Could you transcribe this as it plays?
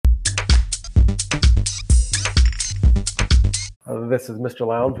This is Mr.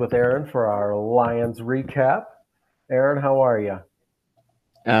 Lounge with Aaron for our Lions recap. Aaron, how are you?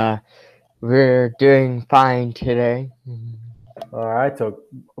 Uh, we're doing fine today. All right, so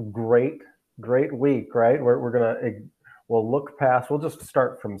great week, right? We'll look past. We'll just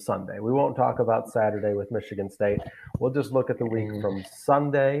start from Sunday. We won't talk about Saturday with Michigan State. We'll just look at the week from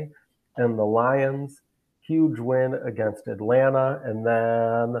Sunday, and the Lions huge win against Atlanta, and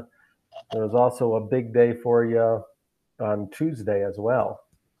then there was also a big day for you on Tuesday as well.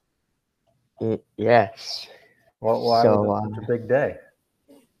 Yes. Well, why was it So such a big day?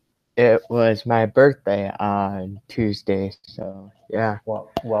 it was my birthday on Tuesday. So yeah.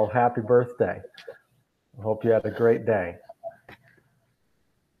 Well, happy birthday. I hope you had a great day.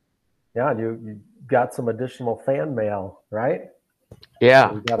 Yeah, and you got some additional fan mail, right? So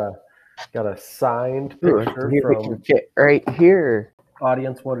Yeah. we got a signed Ooh, picture we can from fit right here.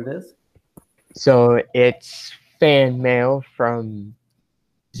 audience what it is. So it's fan mail from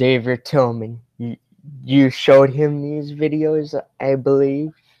Xavier Tillman. You showed him these videos, I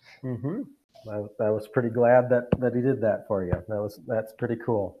believe. Mm-hmm. I was pretty glad that he did that for you. That's pretty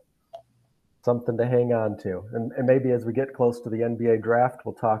cool. Something to hang on to. And maybe as we get close to the NBA draft,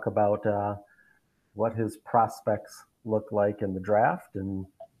 we'll talk about what his prospects look like in the draft, and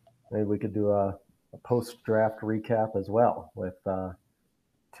maybe we could do a post-draft recap as well with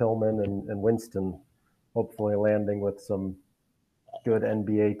Tillman and Winston, hopefully landing with some good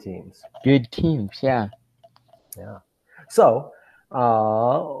NBA teams. Good teams, yeah. Yeah. So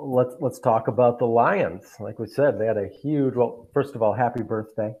let's talk about the Lions. Like we said, they had a huge. Well, first of all, happy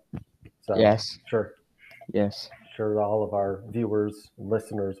birthday. So Yes. sure, Yes. sure, all of our viewers and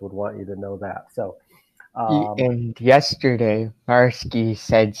listeners would want you to know that. So um, And yesterday, Marsky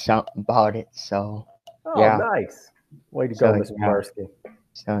said something about it. So oh, yeah. nice. Way to go, So Mr. yeah. Marsky.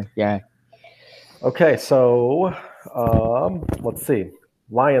 So yeah. Okay, so let's see.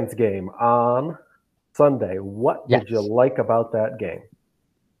 Lions game on Sunday. What did you Yes. like about that game?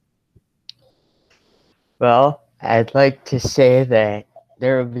 Well, I'd like to say that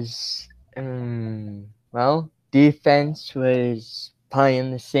there was, defense was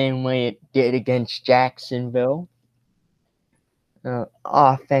playing the same way it did against Jacksonville.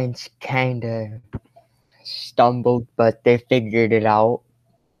 Offense kind of stumbled, but they figured it out.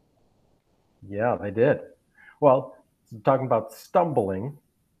 Yeah, they did. Well, talking about stumbling,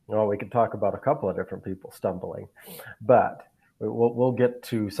 well, we could talk about a couple of different people stumbling, but we'll get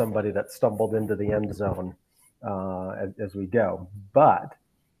to somebody that stumbled into the end zone as we go. But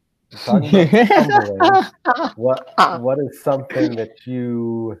talking about stumbling, what is something that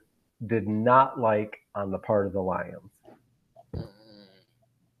you did not like on the part of the Lions?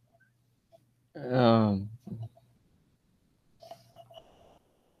 um,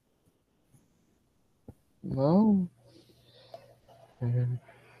 well,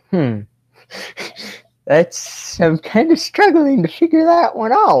 hmm. I'm kind of struggling to figure that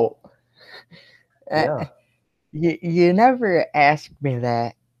one out. Uh, Yeah, you never ask me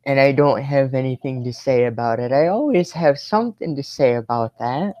that, and I don't have anything to say about it. I always have something to say about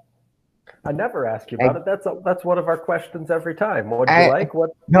that. I never ask you I, about it. That's one of our questions every time. What did you I like?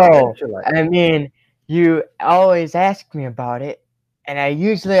 What no, didn't you like? I mean, you always ask me about it, and I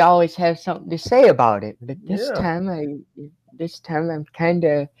usually always have something to say about it. But Yeah, this time I'm kind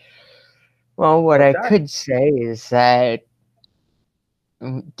of, well, what I okay. could say is that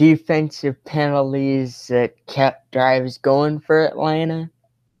defensive penalties that kept drives going for Atlanta.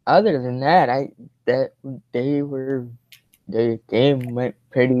 Other than that, that they were the game went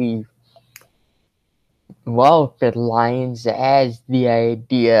pretty well for the Lions, as the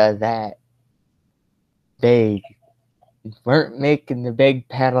idea that they weren't making the big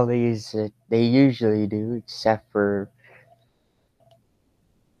penalties that they usually do, except for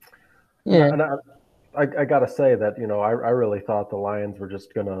And, yeah. I got to say that, I really thought the Lions were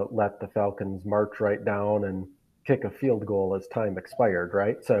just going to let the Falcons march right down and kick a field goal as time expired,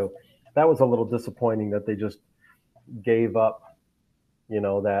 right? So that was a little disappointing that they just gave up,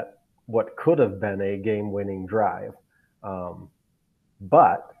 that what could have been a game winning drive. Um,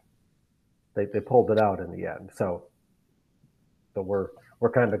 but they pulled it out in the end. So we're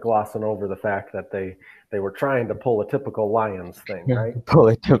kind of glossing over the fact that they were trying to pull a typical Lions thing, right? Pull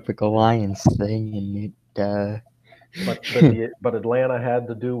a typical Lions thing, and But Atlanta had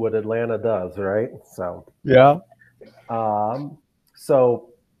to do what Atlanta does, right? yeah. Um, so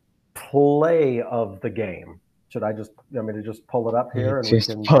play of the game. Should I just? I mean, to just pull it up You here and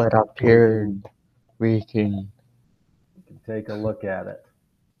just pull it up we here, can and we can take a look at it.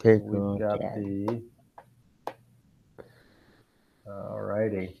 take a We've look got at it. the. All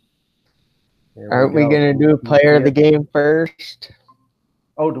righty. Here Aren't we go. gonna do player of the game first?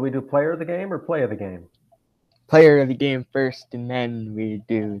 Oh, do we do player of the game or play of the game? Player of the game first, and then we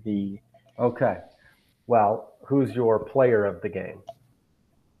do the. Okay. Well, who's your player of the game?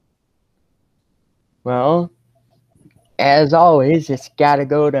 Well, as always, it's got to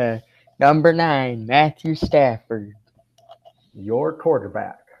go to number 9, Matthew Stafford. Your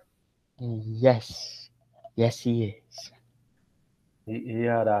quarterback. Yes, he is. He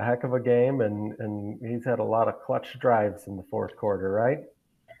had a heck of a game, and he's had a lot of clutch drives in the fourth quarter, right?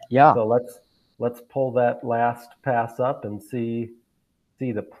 Yeah. So let's pull that last pass up and see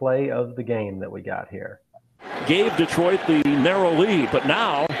the play of the game that we got here. Gave Detroit the narrow lead, but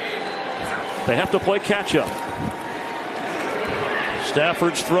now they have to play catch-up.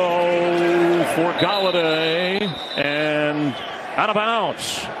 Stafford's throw for Golladay, and out of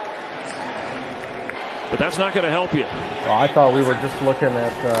bounds. But that's not going to help you. Well, I thought we were just looking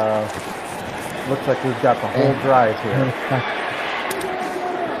at, looks like we've got the whole drive here.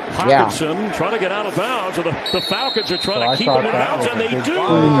 Hawkinson trying to get out of bounds, and the Falcons are trying to keep him in bounds, and they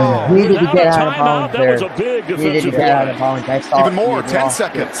do. Needed to get out of bounds there. That was a big defensive Needed to get out of bounds. I saw even more, 10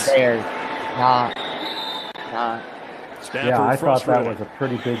 seconds. There. Not. Yeah, I thought that was a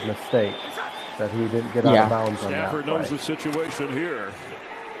pretty big mistake that he didn't get out of bounds on that Stafford play. knows the situation here.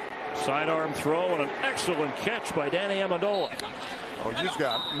 Sidearm throw and an excellent catch by Danny Amendola. Oh, you've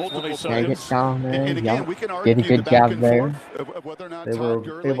got multiple seconds. Down there. And again, we can argue did a good job there. of whether or not They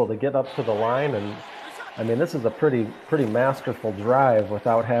were able to get up to the line, and I mean, this is a pretty masterful drive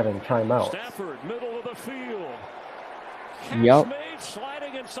without having timeouts. Stafford, middle of the field. Yep. Made,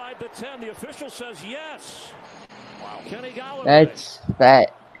 sliding inside the 10. The official says yes. Wow. Kenny Golladay.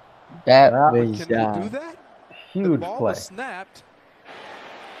 That That was Can they do that? Huge The ball play. was snapped.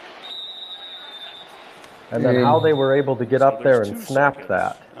 And then how they were able to get up there and snap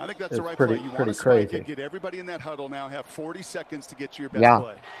that. I think that's is the right pretty play. You pretty want to spike crazy. it, get everybody in that huddle now, have 40 seconds to get to your best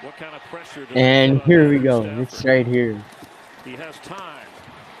play. What kind of pressure does And he put here on we go. Stafford? It's right here. He has time.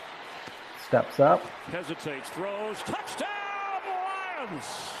 Steps up. Hesitates, throws, touchdown Lions!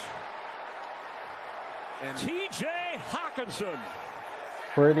 And, T.J. Hawkinson.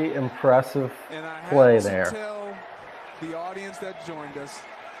 Pretty impressive and I play have to there. tell the audience that joined us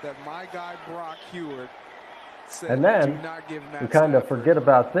that my guy Brock Hewitt said, And then do not give Matt we kind of Stafford forget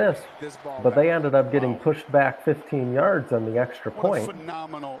about this, this ball but they back. ended up getting pushed back 15 yards on the extra What a point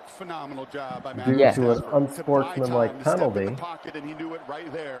phenomenal job by due Matt to an Stafford. unsportsmanlike Took my time, stepped in penalty. the pocket, and he knew it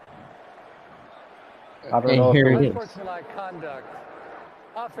right there. I don't And know here if it it is. Unsportsmanlike conduct.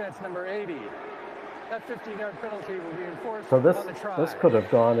 Offense number 80. That 15-yard penalty will be enforced so on the try. this could have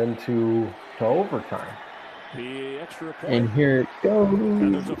gone into overtime. The extra point. And here it goes.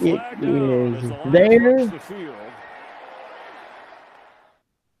 And there's a It flag down as is the Lions there. rush the field.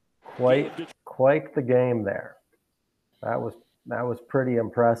 Quite the game there. That was pretty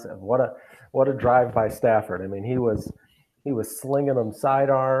impressive. What a drive by Stafford. I mean, he was slinging them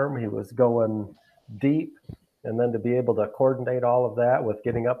sidearm. He was going deep, and then to be able to coordinate all of that with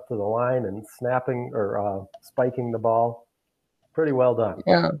getting up to the line and snapping or spiking the ball, pretty well done.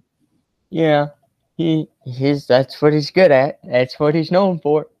 Yeah. That's what he's good at. That's what he's known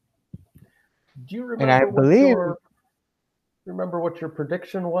for. Do you remember? And I believe remember what your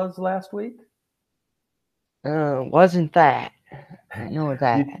prediction was last week? wasn't that. I know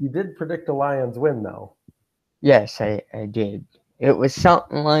that. You did predict a Lions win, though. Yes, I did. It was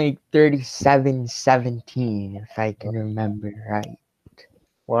something like 37-17, if I can remember right.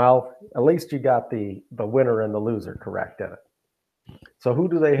 Well, at least you got the winner and the loser correct in it. So who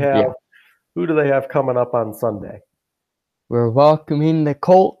do they have? Yeah. Who do they have coming up on Sunday? We're welcoming the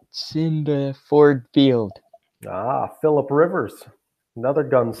Colts into Ford Field. Phillip Rivers, another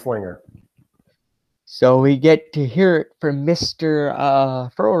gunslinger. So we get to hear it from Mr.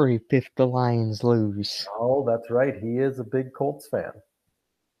 Frory if the Lions lose. Oh, that's right. He is a big Colts fan.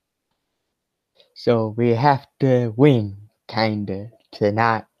 So we have to win, kinda, to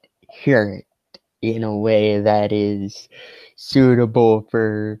not hear it in a way that is suitable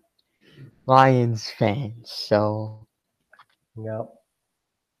for Lions fans. So, Yep.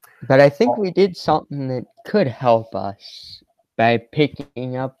 but I think we did something that could help us by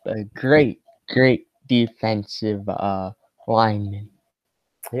picking up a great defensive lineman.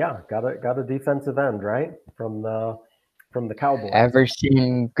 Yeah, got a defensive end, right? From the Cowboys.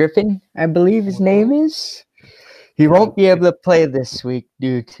 Everson Griffin, I believe his name is. He won't be able to play this week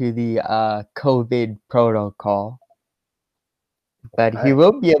due to the COVID protocol. But he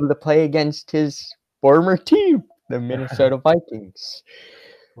will be able to play against his former team, the Minnesota Vikings.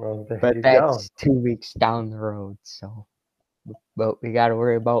 Well, there But you that's go. 2 weeks down the road, so. but we got to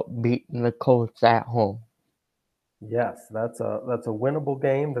worry about beating the Colts at home. Yes, that's a winnable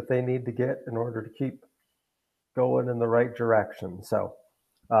game that they need to get in order to keep going in the right direction. So,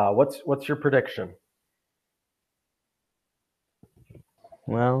 what's your prediction?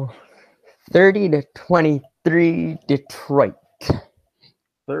 Well, 30-23 Detroit.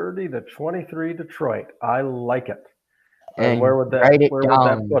 30-23 Detroit. I like it. And where would write it that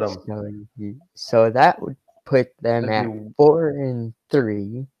down. put them? So that would put them at That'd be-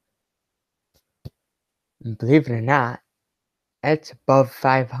 4-3. And believe it or not, that's above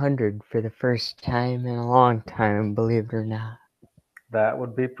 500 for the first time in a long time, believe it or not. That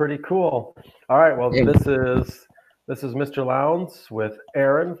would be pretty cool. All right. Well, Yeah. this is Mr. Lowndes with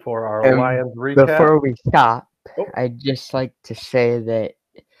Aaron for our Lions recap. Before we stop, Oh. I'd just like to say that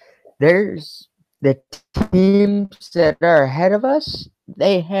there's the teams that are ahead of us,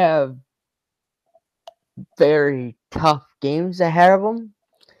 they have very tough games ahead of them.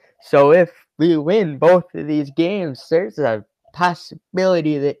 So if we win both of these games, there's a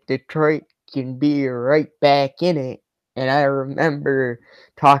possibility that Detroit can be right back in it. And I remember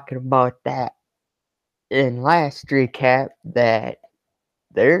talking about that in last recap, that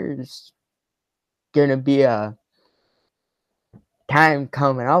there's going to be a time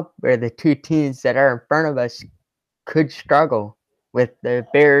coming up where the two teams that are in front of us could struggle, with the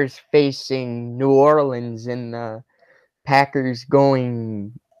Bears facing New Orleans and the Packers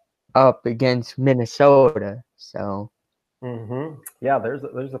going up against Minnesota. So yeah,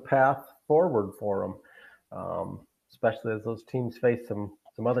 there's a path forward for them, especially as those teams face some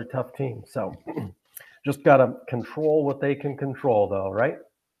other tough teams. So just gotta control what they can control, though, right?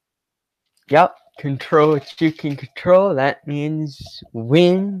 Yep, control what you can control. That means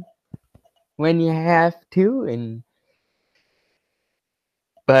win when you have to,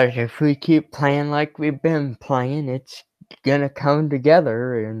 but if we keep playing like we've been playing, it's gonna come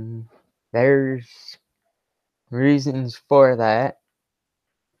together, and there's reasons for that.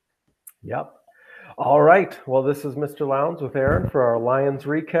 Yep. All right. Well, this is Mr. Lowndes with Aaron for our Lions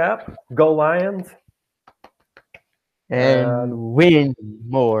recap. Go Lions. And win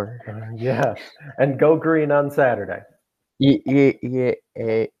more. Yes. And go green on Saturday. Yeah.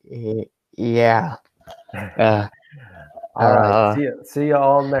 All right. See you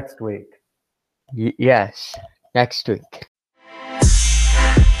all next week. Yes, next week.